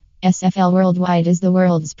SFL Worldwide is the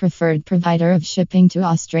world's preferred provider of shipping to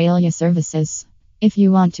Australia services. If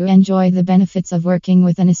you want to enjoy the benefits of working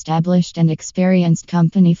with an established and experienced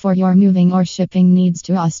company for your moving or shipping needs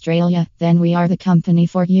to Australia, then we are the company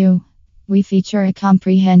for you. We feature a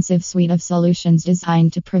comprehensive suite of solutions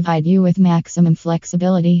designed to provide you with maximum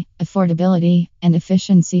flexibility, affordability, and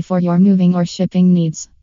efficiency for your moving or shipping needs.